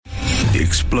The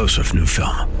explosive new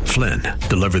film, Flynn,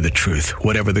 deliver the truth,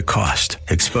 whatever the cost,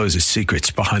 exposes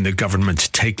secrets behind the government's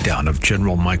takedown of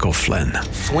General Michael Flynn.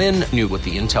 Flynn knew what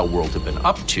the intel world had been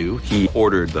up to. He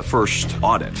ordered the first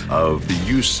audit of the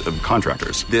use of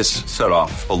contractors. This set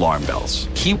off alarm bells.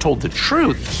 He told the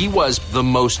truth. He was the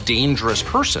most dangerous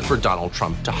person for Donald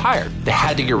Trump to hire. They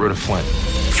had to get rid of Flynn.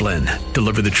 Flynn,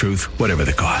 deliver the truth, whatever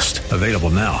the cost. Available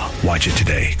now. Watch it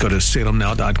today. Go to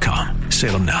salemnow.com.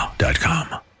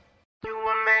 salemnow.com. You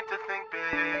were meant to think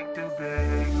big, too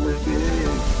big, big.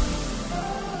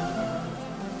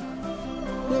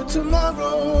 But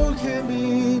tomorrow can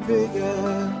be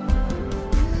bigger.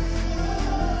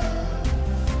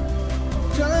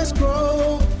 Just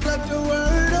grow, let the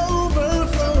word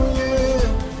overflow, yeah.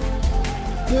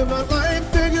 Live a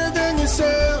life bigger than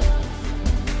yourself.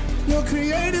 You're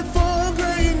created for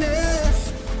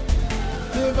greatness.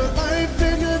 Live a life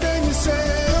bigger than yourself.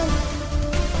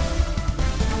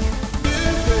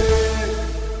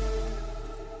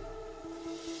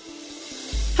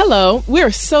 Hello,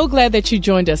 we're so glad that you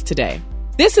joined us today.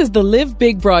 This is the Live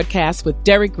Big broadcast with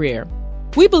Derek Greer.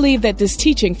 We believe that this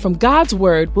teaching from God's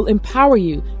Word will empower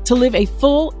you to live a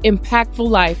full, impactful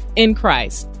life in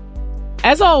Christ.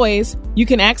 As always, you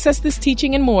can access this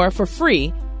teaching and more for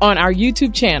free on our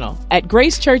YouTube channel at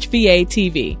Grace Church VA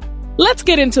TV. Let's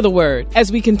get into the Word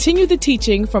as we continue the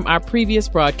teaching from our previous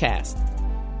broadcast.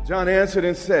 John answered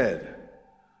and said,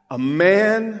 "A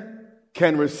man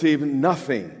can receive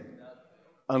nothing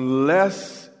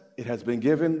unless it has been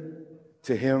given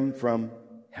to him from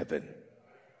heaven."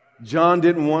 John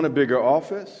didn't want a bigger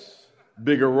office,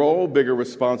 bigger role, bigger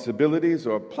responsibilities,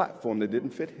 or a platform that didn't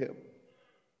fit him.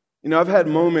 You know, I've had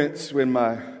moments when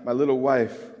my little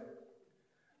wife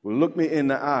will look me in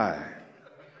the eye.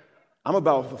 I'm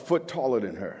about a foot taller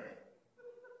than her.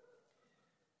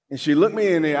 And she looked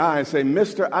me in the eye and say,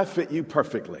 "Mister, I fit you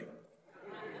perfectly."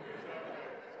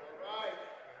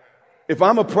 If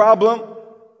I'm a problem,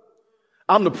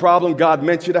 I'm the problem God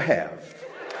meant you to have.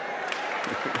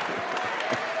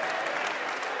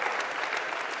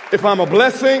 If I'm a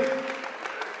blessing,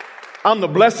 I'm the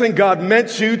blessing God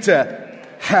meant you to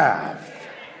have.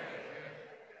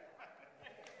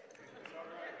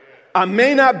 I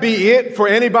may not be it for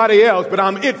anybody else, but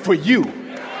I'm it for you.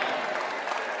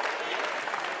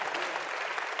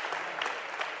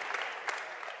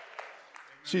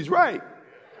 She's right.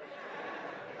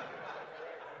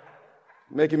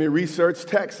 Making me research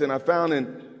text, and I found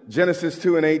in Genesis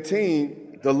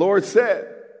 2:18, the Lord said,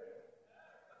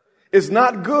 "It's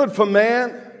not good for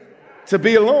man to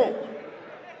be alone.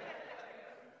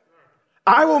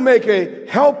 I will make a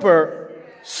helper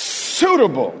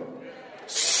suitable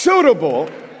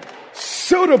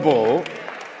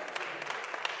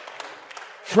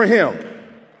for him."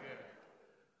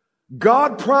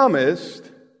 God promised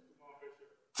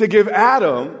to give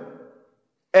Adam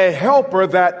a helper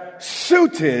that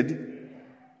suited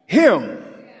him.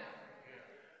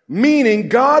 Meaning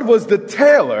God was the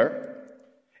tailor,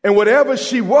 and whatever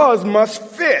she was must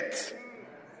fit.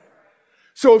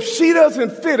 So if she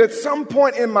doesn't fit at some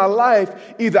point in my life,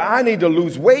 either I need to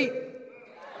lose weight,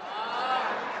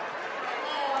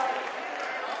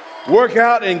 work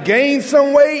out and gain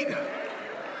some weight,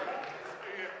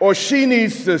 or she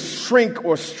needs to shrink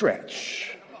or stretch.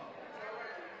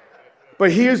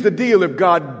 But here's the deal. If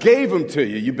God gave them to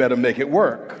you, you better make it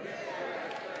work.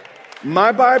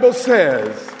 My Bible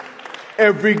says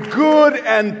every good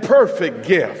and perfect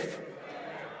gift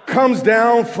comes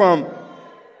down from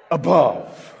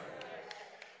above.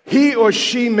 He or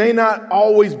she may not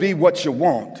always be what you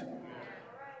want,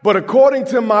 but according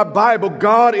to my Bible,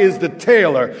 God is the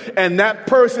tailor, and that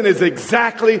person is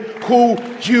exactly who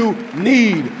you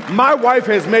need. My wife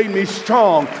has made me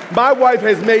strong. My wife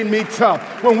has made me tough.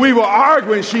 When we were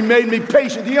arguing, she made me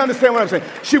patient. Do you understand what I'm saying?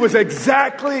 She was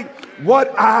exactly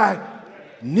what I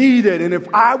needed. And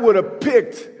if I would have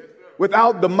picked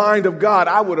without the mind of God,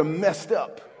 I would have messed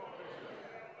up.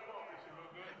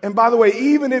 And by the way,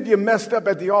 even if you messed up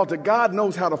at the altar, God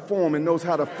knows how to form and knows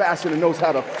how to fashion and knows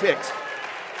how to fix.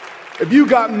 If you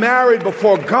got married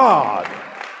before God,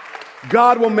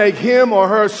 God will make him or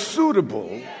her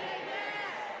suitable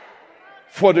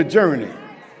for the journey.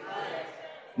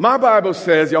 My Bible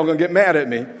says, y'all gonna get mad at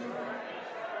me,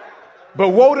 but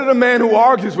woe to the man who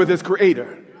argues with his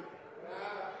creator.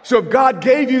 So if God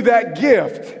gave you that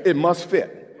gift, it must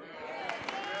fit.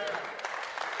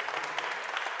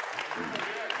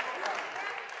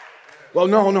 Well,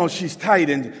 no, she's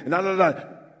tight and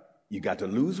You got to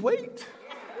lose weight,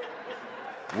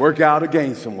 work out, or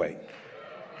gain some weight.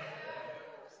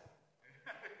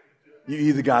 You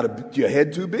either got your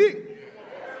head too big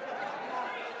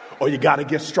or you got to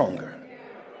get stronger.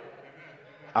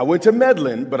 I went to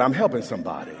Medlin, but I'm helping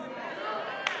somebody.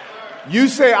 You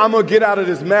say, I'm going to get out of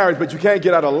this marriage, but you can't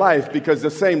get out of life because the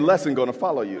same lesson going to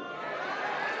follow you.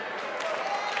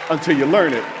 Until you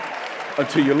learn it.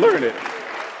 Until you learn it.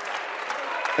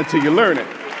 Until you learn it.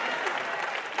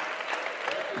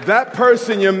 That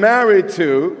person you're married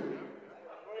to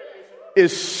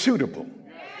is suitable.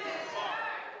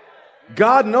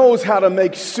 God knows how to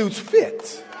make suits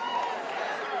fit.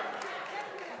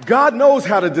 God knows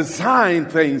how to design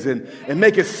things and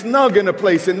make it snug in a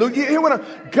place. And look, you hear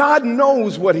what God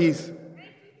knows what he's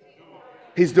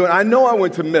doing. I know I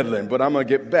went to Midland, but I'm going to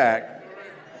get back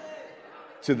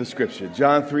to the scripture.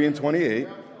 John 3:28.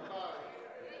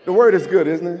 The word is good,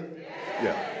 isn't it?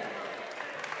 Yeah.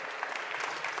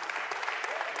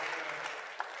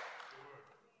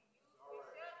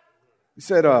 He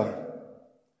said,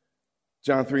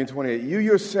 John 3:28, you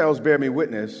yourselves bear me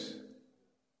witness.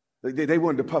 They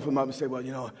wanted to puff him up and say, well,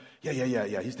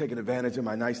 yeah. He's taking advantage of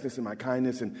my niceness and my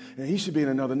kindness, and he should be in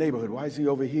another neighborhood. Why is he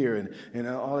over here? And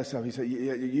all that stuff. He said,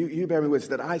 you bear me witness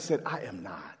that I said, I am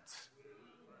not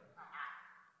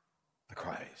the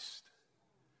Christ.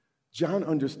 John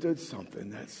understood something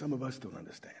that some of us don't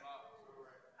understand.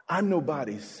 I'm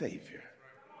nobody's savior.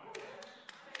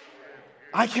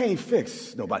 I can't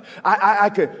fix nobody.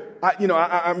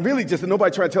 I'm really just a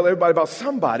nobody trying to tell everybody about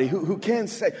somebody who can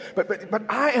say, but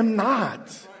I am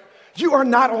not. You are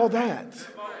not all that.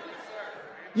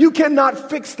 You cannot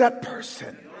fix that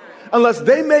person. Unless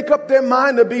they make up their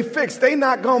mind to be fixed, they're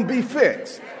not going to be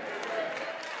fixed.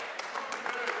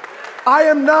 I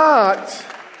am not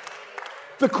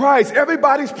the Christ.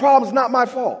 Everybody's problem is not my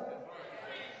fault.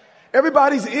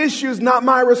 Everybody's issue is not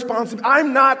my responsibility.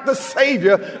 I'm not the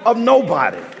savior of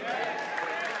nobody.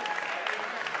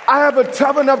 I have a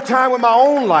tough enough time with my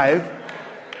own life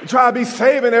to try to be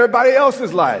saving everybody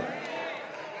else's life.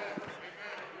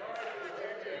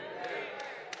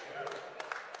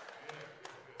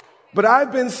 But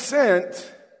I've been sent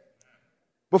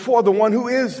before the one who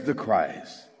is the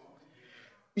Christ.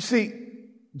 You see,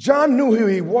 John knew who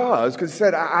he was because he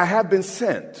said, I have been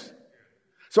sent.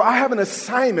 So I have an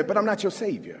assignment, but I'm not your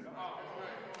savior.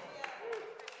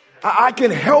 I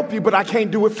can help you, but I can't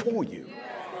do it for you.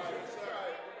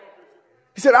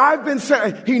 He said, I've been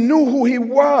sent. He knew who he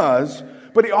was,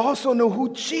 but he also knew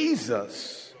who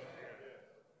Jesus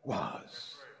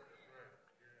was.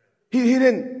 He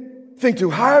didn't think too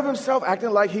high of himself,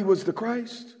 acting like he was the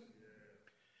Christ.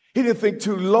 He didn't think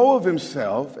too low of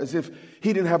himself, as if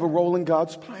he didn't have a role in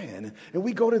God's plan. And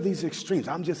we go to these extremes.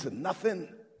 I'm just a nothing.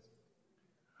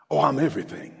 Oh, I'm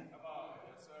everything.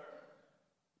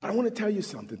 But I want to tell you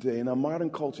something today in our modern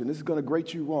culture, and this is going to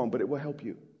grate you wrong, but it will help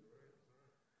you.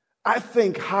 I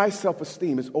think high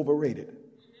self-esteem is overrated.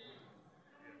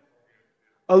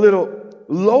 A little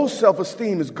low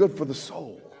self-esteem is good for the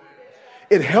soul.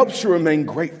 It helps you remain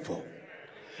grateful.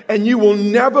 And you will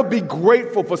never be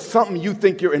grateful for something you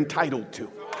think you're entitled to.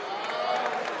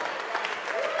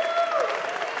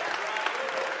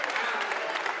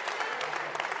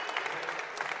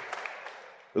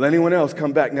 Will anyone else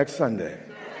come back next Sunday?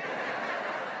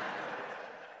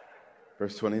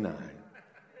 Verse 29.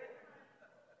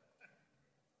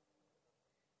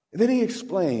 And then he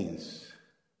explains,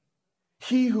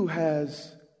 he who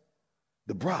has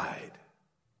the bride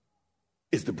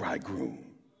is the bridegroom.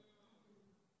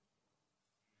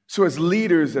 So as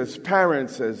leaders, as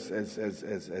parents,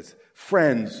 as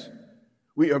friends,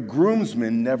 we are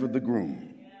groomsmen, never the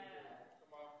groom.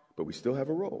 But we still have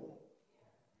a role.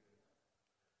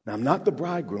 Now, I'm not the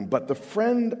bridegroom, but the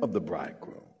friend of the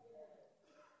bridegroom.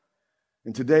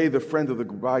 And today, the friend of the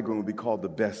bridegroom would be called the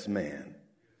best man.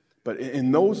 But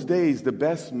in those days, the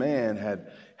best man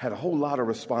had a whole lot of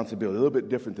responsibility, a little bit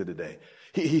different than today.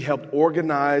 He helped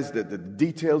organize the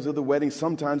details of the wedding.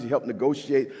 Sometimes he helped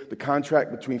negotiate the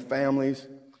contract between families.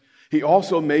 He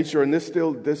also made sure, and this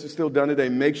is still done today,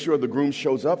 make sure the groom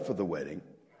shows up for the wedding.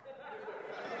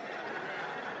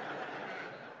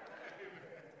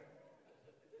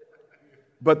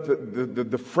 But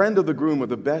the friend of the groom, or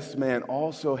the best man,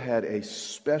 also had a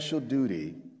special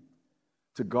duty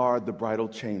to guard the bridal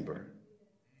chamber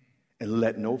and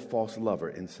let no false lover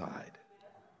inside.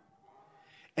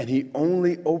 And he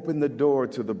only opened the door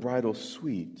to the bridal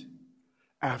suite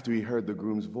after he heard the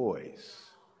groom's voice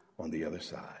on the other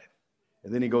side.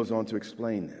 And then he goes on to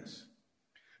explain this.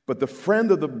 But the friend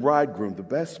of the bridegroom, the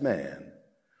best man,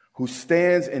 who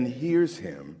stands and hears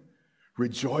him,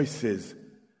 rejoices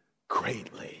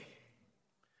greatly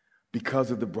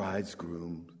because of the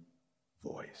bridegroom's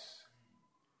voice.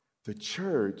 The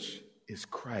church is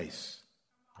Christ's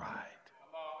bride.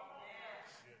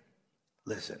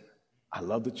 Listen, I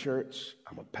love the church.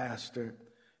 I'm a pastor.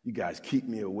 You guys keep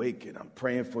me awake, and I'm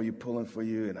praying for you, pulling for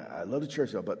you, and I love the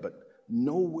church, but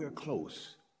nowhere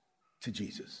close to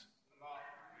Jesus.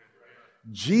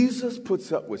 Jesus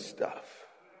puts up with stuff.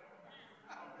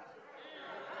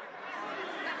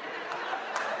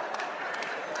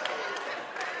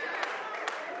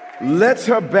 Lets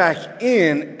her back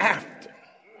in after.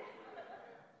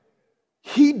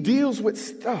 He deals with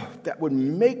stuff that would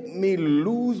make me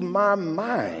lose my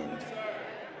mind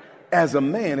as a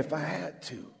man if I had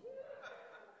to.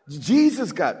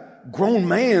 Jesus got grown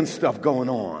man stuff going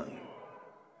on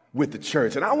with the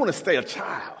church, and I want to stay a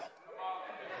child.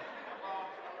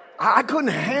 I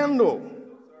couldn't handle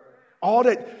all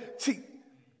that. See,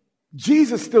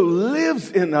 Jesus still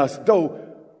lives in us, though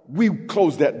we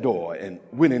closed that door and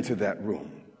went into that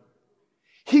room.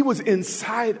 He was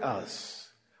inside us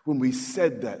when we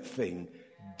said that thing,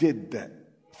 did that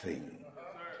thing.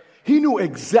 He knew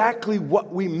exactly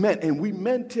what we meant, and we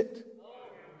meant it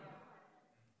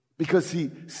because he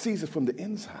sees it from the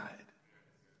inside.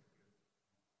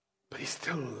 But he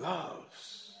still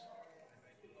loves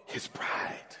his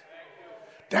bride.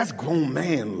 That's grown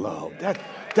man love.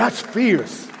 That's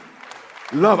fierce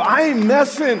love. I ain't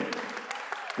messing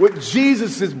with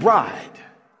Jesus' bride.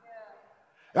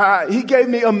 He gave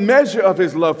me a measure of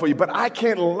his love for you, but I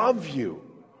can't love you.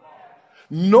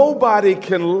 Nobody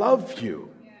can love you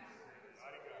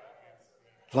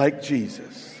like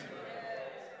Jesus.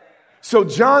 So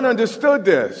John understood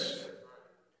this.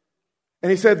 And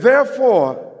he said,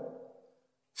 therefore,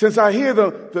 since I hear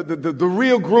the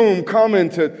real groom coming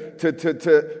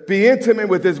to be intimate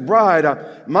with his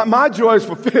bride, my joy is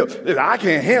fulfilled. I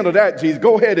can't handle that, Jesus.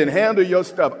 Go ahead and handle your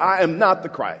stuff. I am not the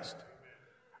Christ.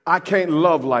 I can't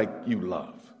love like you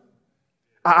love.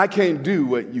 I can't do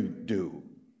what you do.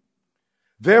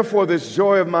 Therefore, this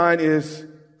joy of mine is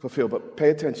fulfilled. But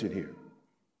pay attention here.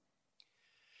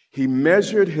 He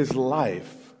measured his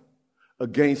life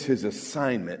against his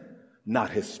assignment, not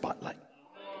his spotlight.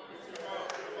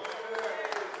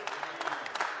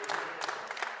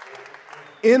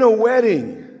 In a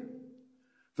wedding,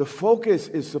 the focus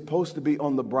is supposed to be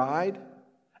on the bride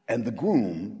and the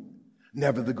groom,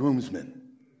 never the groomsman.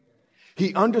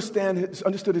 He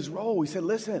understood his role. He said,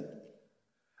 listen,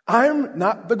 I'm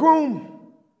not the groom.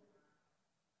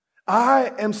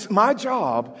 My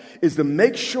job is to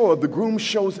make sure the groom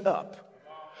shows up.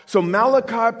 So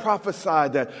Malachi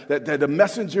prophesied that the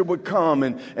messenger would come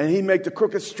and he'd make the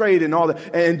crooked straight and all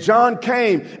that. And John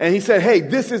came and he said, hey,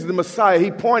 this is the Messiah.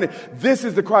 He pointed, this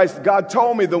is the Christ. God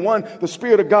told me the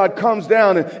Spirit of God comes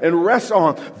down and rests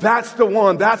on. That's the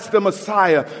one. That's the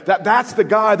Messiah. That's the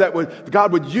guy that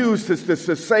God would use to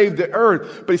save the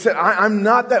earth. But he said, I'm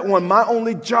not that one. My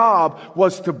only job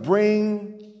was to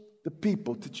bring the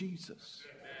people to Jesus.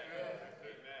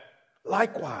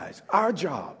 Likewise, our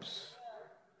jobs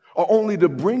are only to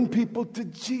bring people to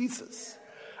Jesus.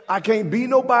 I can't be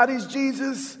nobody's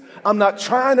Jesus. I'm not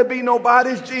trying to be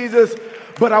nobody's Jesus,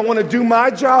 but I want to do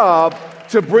my job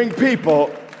to bring people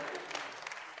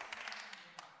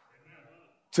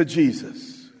to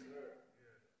Jesus.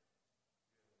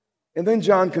 And then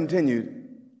John continued,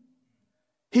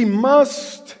 he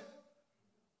must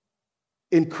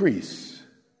increase,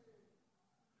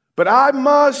 but I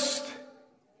must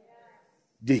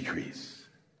decrease.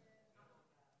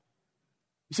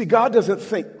 You see, God doesn't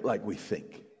think like we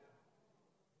think.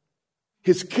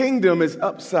 His kingdom is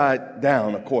upside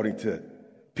down according to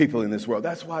people in this world.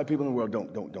 That's why people in the world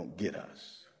don't get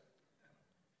us.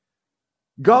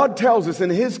 God tells us in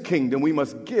his kingdom we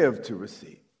must give to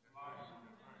receive.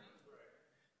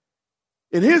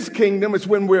 In his kingdom, it's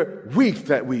when we're weak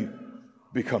that we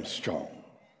become strong.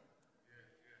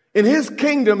 In his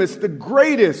kingdom, it's the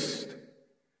greatest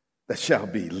that shall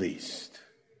be least.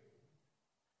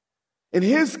 In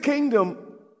his kingdom,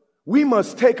 we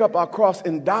must take up our cross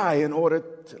and die in order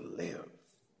to live.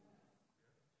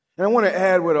 And I want to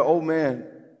add what an old man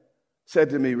said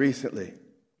to me recently.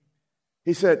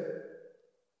 He said,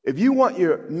 if you want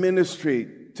your ministry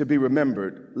to be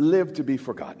remembered, live to be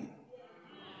forgotten.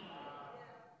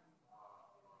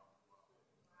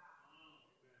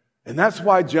 And that's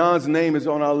why John's name is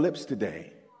on our lips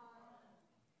today.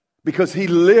 Because he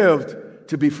lived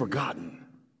to be forgotten.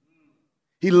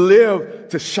 He lived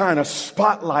to shine a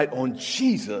spotlight on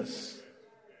Jesus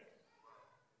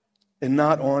and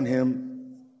not on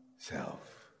himself.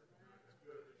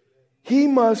 He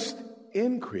must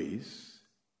increase,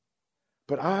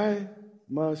 but I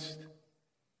must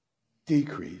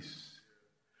decrease.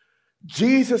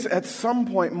 Jesus at some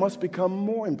point must become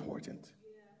more important,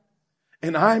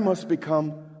 and I must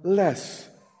become less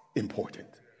important.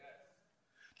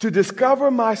 To discover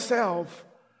myself,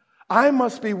 I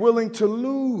must be willing to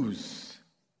lose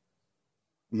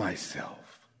myself.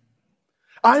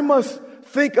 I must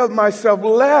think of myself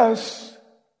less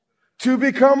to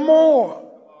become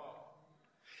more.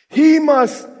 He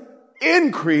must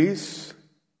increase,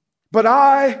 but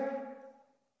I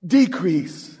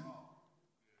decrease.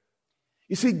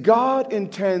 You see, God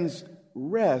intends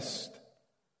rest,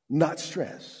 not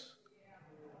stress.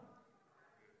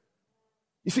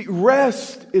 You see,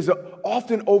 rest is an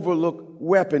often overlooked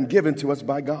weapon given to us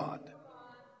by God.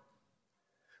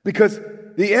 Because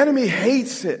the enemy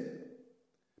hates it.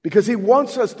 Because he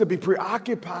wants us to be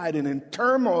preoccupied and in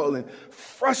turmoil and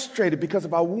frustrated because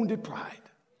of our wounded pride.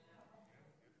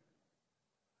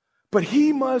 But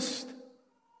he must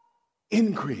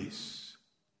increase.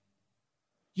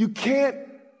 You can't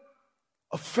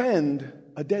offend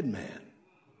a dead man.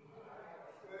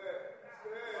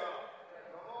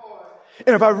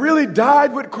 And if I really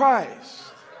died with Christ,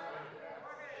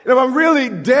 and if I'm really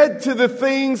dead to the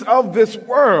things of this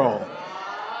world,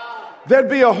 there'd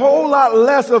be a whole lot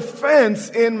less offense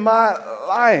in my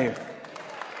life.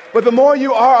 But the more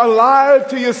you are alive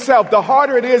to yourself, the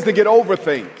harder it is to get over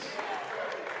things.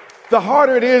 The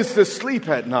harder it is to sleep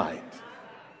at night.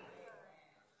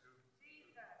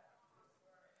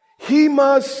 He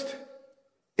must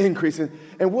increase.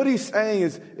 And what he's saying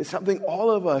is something all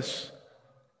of us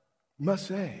must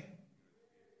say.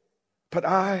 But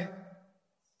I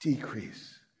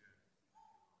decrease.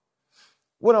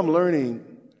 What I'm learning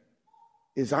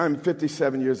is I'm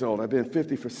 57 years old. I've been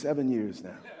 50 for 7 years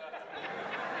now.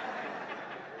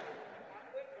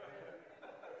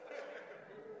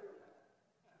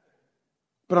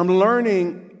 But I'm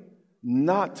learning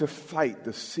not to fight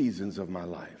the seasons of my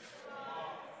life.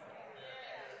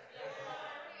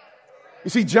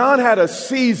 You see, John had a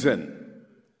season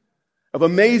of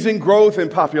amazing growth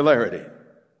and popularity.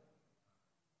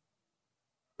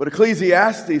 But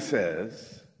Ecclesiastes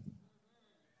says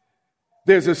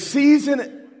there's a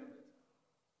season,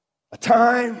 a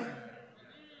time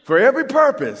for every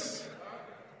purpose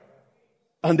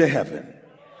under heaven.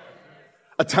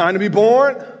 A time to be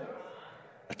born,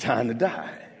 a time to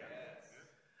die.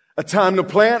 A time to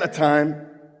plant, a time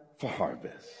for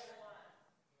harvest.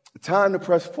 A time to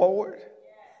press forward,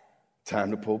 a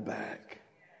time to pull back.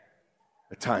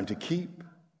 A time to keep,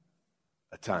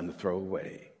 a time to throw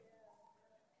away.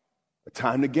 A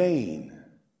time to gain,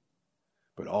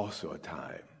 but also a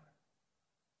time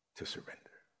to surrender.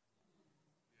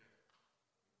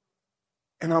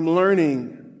 And I'm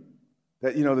learning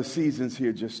that, the seasons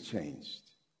here just changed.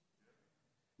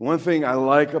 One thing I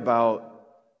like about,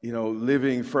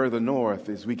 living further north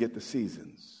is we get the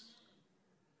seasons.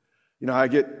 I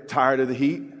get tired of the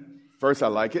heat. First I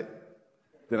like it,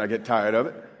 then I get tired of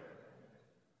it.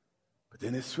 But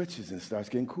then it switches and starts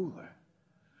getting cooler.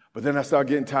 But then I start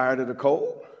getting tired of the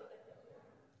cold.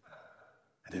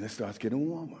 And then it starts getting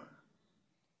warmer.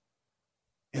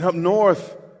 And up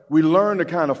north, we learn to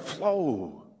kind of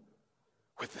flow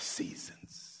with the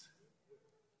seasons.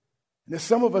 And there's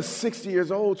some of us 60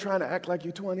 years old trying to act like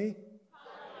you're 20.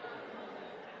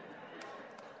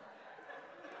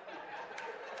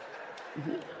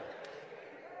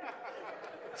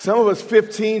 Some of us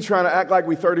 15 trying to act like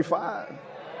we're 35.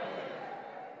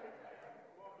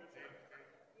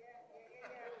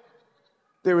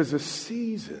 There is a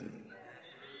season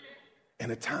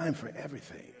and a time for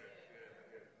everything.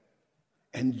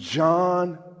 And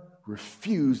John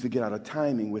refused to get out of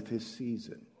timing with his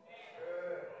season.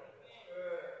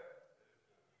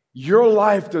 Your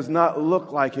life does not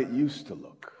look like it used to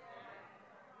look.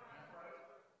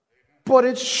 But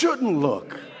it shouldn't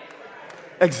look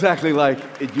exactly like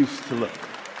it used to look.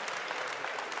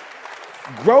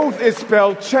 Growth is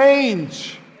spelled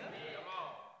change.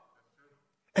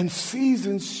 And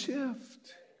seasons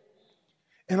shift.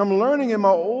 And I'm learning in my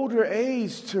older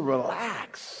age to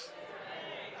relax.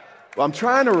 Well, I'm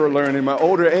trying to learn in my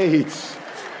older age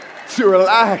to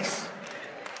relax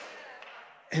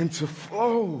and to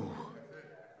flow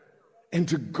and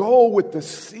to go with the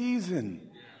season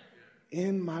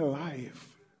in my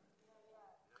life.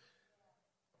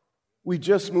 We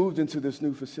just moved into this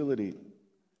new facility,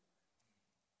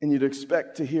 and you'd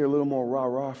expect to hear a little more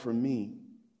rah-rah from me.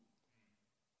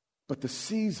 But the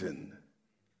season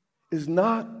is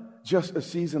not just a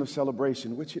season of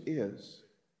celebration, which it is.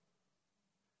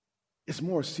 It's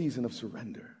more a season of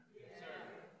surrender.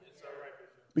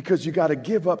 Because you got to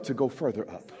give up to go further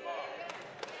up.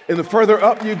 And the further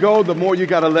up you go, the more you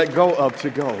got to let go of to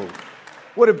go.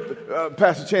 What did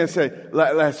Pastor Chan say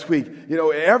last week?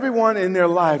 Everyone in their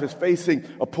life is facing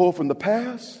a pull from the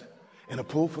past and a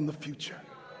pull from the future.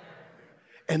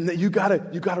 And you got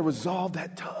to resolve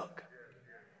that tug.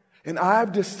 And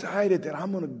I've decided that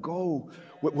I'm going to go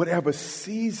with whatever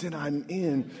season I'm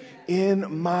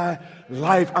in my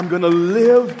life. I'm going to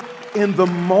live in the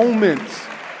moment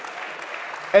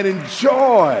and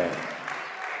enjoy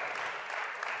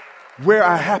where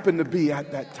I happen to be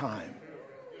at that time.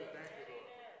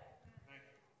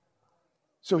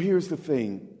 So here's the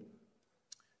thing.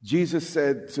 Jesus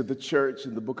said to the church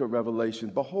in the book of Revelation,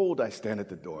 "Behold, I stand at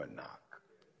the door and knock.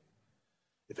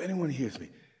 If anyone hears me,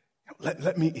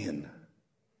 let me in."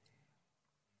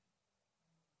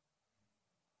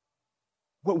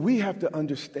 What we have to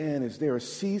understand is there are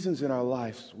seasons in our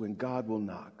lives when God will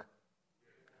knock.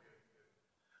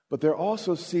 But there are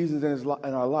also seasons in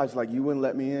our lives like, you wouldn't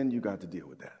let me in, you got to deal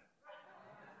with that.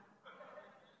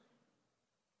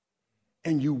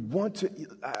 And you want to,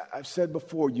 I've said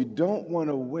before, you don't want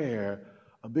to wear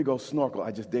a big old snorkel.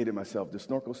 I just dated myself. Does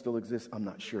snorkel still exist? I'm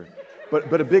not sure.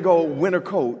 But a big old winter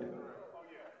coat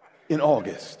in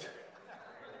August.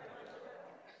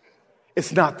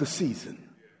 It's not the season.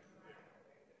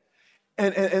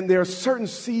 And there are certain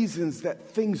seasons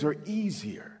that things are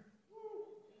easier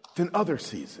than other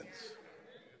seasons.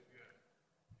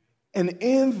 And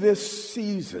in this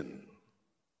season,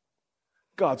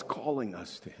 God's calling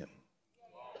us to Him.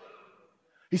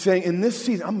 He's saying, in this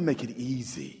season, I'm going to make it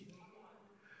easy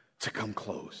to come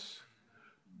close.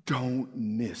 Don't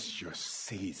miss your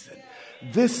season.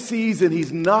 This season,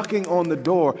 He's knocking on the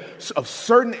door of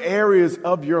certain areas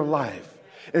of your life.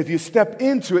 And if you step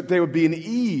into it, there would be an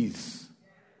ease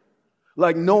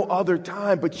like no other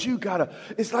time. But you gotta,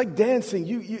 it's like dancing.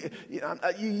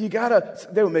 You gotta,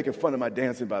 they were making fun of my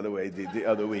dancing, by the way, the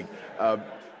other week.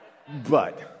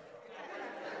 But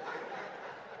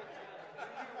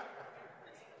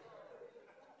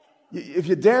if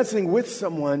you're dancing with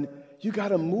someone, you got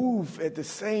to move at the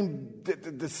same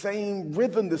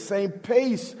rhythm, the same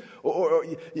pace, or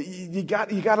you got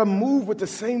to move with the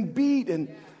same beat.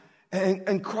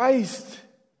 And Christ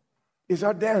is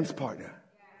our dance partner.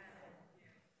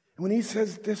 And when He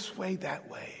says this way, that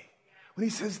way, when He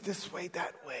says this way,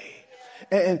 that way.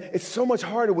 And it's so much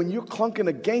harder when you're clunking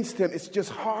against Him. It's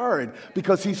just hard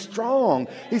because He's strong.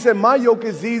 He said, my yoke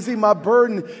is easy, my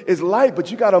burden is light, but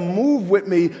you got to move with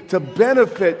me to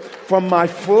benefit from my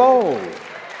flow.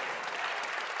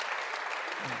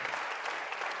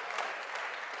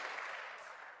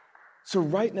 So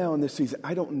right now in this season,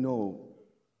 I don't know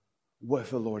what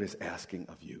the Lord is asking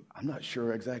of you. I'm not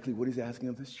sure exactly what He's asking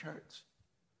of this church.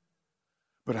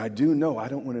 But I do know I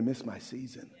don't want to miss my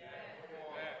season.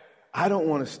 I don't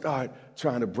want to start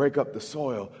trying to break up the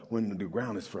soil when the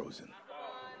ground is frozen.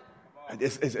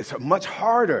 It's much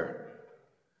harder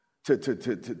to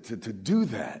do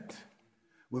that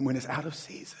when it's out of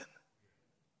season.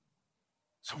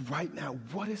 So right now,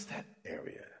 what is that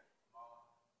area?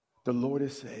 The Lord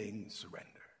is saying surrender.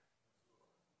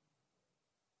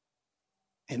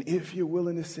 And if you're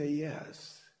willing to say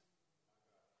yes,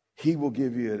 He will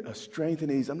give you a strength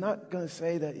and ease. I'm not going to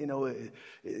say that,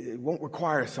 it won't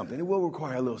require something. It will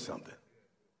require a little something.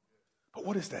 But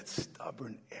what is that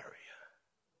stubborn area?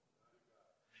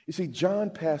 You see,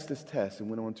 John passed this test and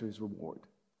went on to his reward.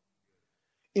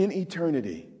 In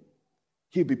eternity,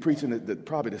 he'd be preaching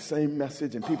probably the same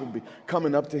message, and people would be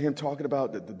coming up to him talking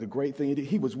about the great thing he did.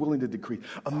 He was willing to decrease.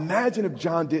 Imagine if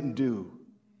John didn't do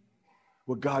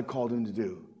what God called him to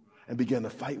do and began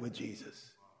to fight with Jesus.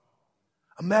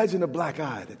 Imagine the black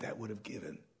eye that would have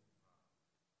given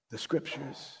the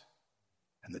scriptures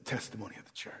and the testimony of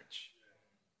the church.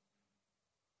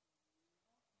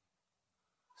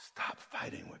 Stop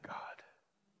fighting with God.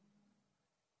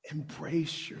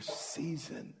 Embrace your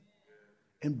season.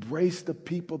 Embrace the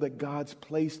people that God's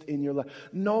placed in your life.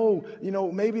 No,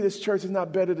 maybe this church is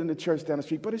not better than the church down the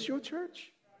street, but it's your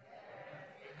church.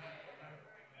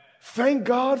 Thank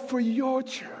God for your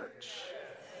church.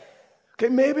 Okay,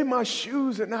 maybe my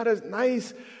shoes are not as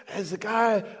nice as the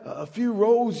guy a few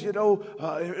rows,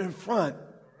 in front.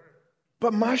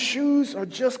 But my shoes are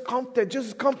just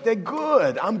comfortable. They're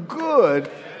good. I'm good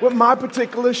with my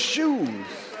particular shoes.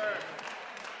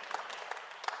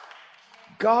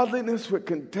 Godliness with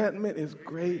contentment is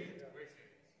great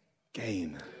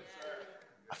gain.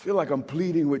 I feel like I'm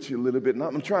pleading with you a little bit.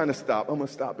 I'm trying to stop. I'm going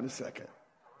to stop in a second.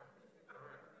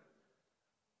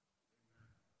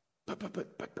 But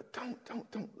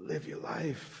don't live your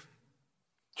life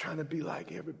trying to be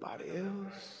like everybody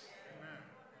else.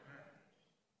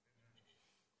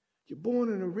 You're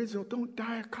born an original. Don't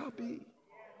die a copy.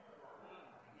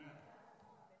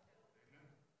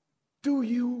 Do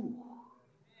you?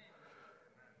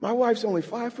 My wife's only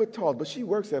 5 foot tall, but she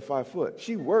works at 5 foot.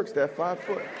 She works at 5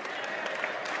 foot.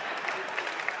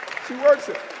 She works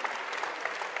it.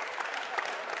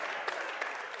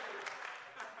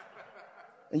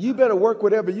 And you better work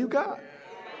whatever you got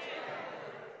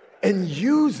and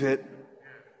use it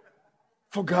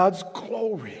for God's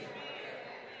glory.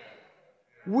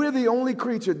 We're the only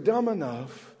creature dumb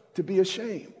enough to be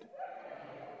ashamed.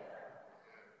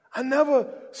 I never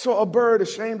saw a bird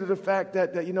ashamed of the fact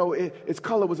that its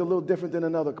color was a little different than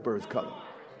another bird's color.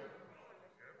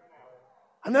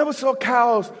 I never saw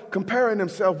cows comparing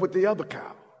themselves with the other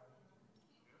cow.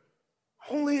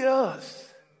 Only us.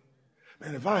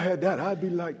 Man, if I had that, I'd be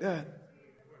like that.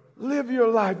 Live your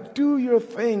life, do your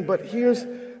thing, but here's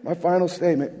my final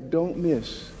statement. Don't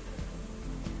miss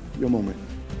your moment.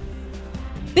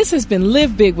 This has been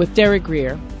Live Big with Derek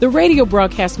Grier, the radio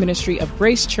broadcast ministry of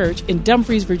Grace Church in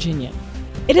Dumfries, Virginia.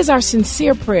 It is our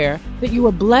sincere prayer that you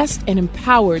are blessed and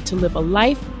empowered to live a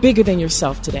life bigger than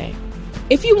yourself today.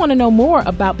 If you want to know more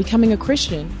about becoming a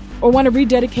Christian or want to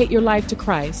rededicate your life to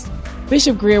Christ,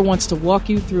 Bishop Grier wants to walk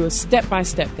you through a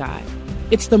step-by-step guide.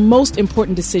 It's the most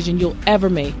important decision you'll ever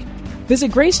make.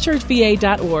 Visit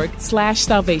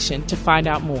gracechurchva.org/salvation to find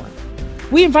out more.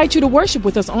 We invite you to worship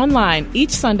with us online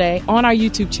each Sunday on our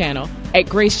YouTube channel at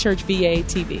Grace Church VA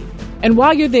TV. And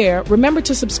while you're there, remember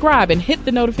to subscribe and hit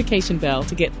the notification bell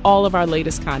to get all of our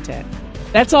latest content.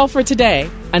 That's all for today.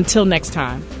 Until next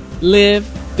time, live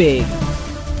big.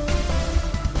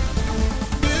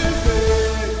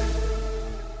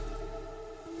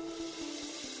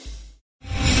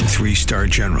 Three-star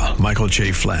General Michael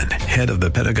J. Flynn, head of the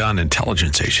Pentagon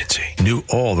Intelligence Agency, knew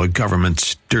all the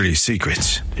government's dirty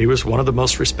secrets. He was one of the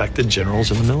most respected generals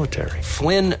in the military.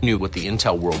 Flynn knew what the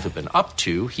intel world had been up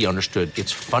to. He understood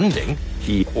its funding.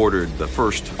 He ordered the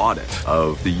first audit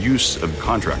of the use of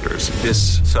contractors.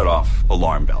 This set off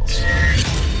alarm bells.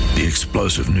 The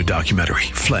explosive new documentary,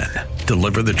 Flynn,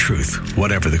 Deliver the Truth,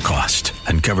 Whatever the Cost,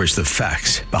 uncovers the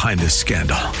facts behind this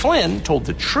scandal. Flynn told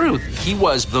the truth. He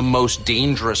was the most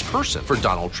dangerous person for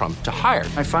Donald Trump to hire.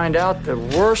 I find out the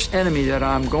worst enemy that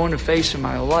I'm going to face in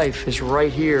my life is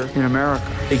right here in America.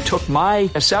 They took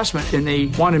my assessment and they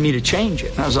wanted me to change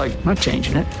it. And I was like, I'm not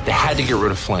changing it. They had to get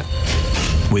rid of Flynn.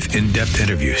 With in-depth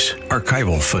interviews,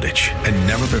 archival footage, and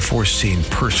never-before-seen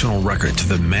personal records of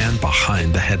the man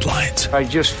behind the headlines. I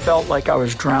just felt like I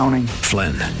was drowning.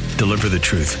 Flynn, Deliver the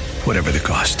Truth, Whatever the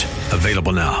Cost.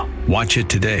 Available now. Watch it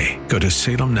today. Go to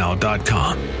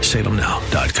salemnow.com.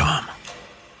 salemnow.com.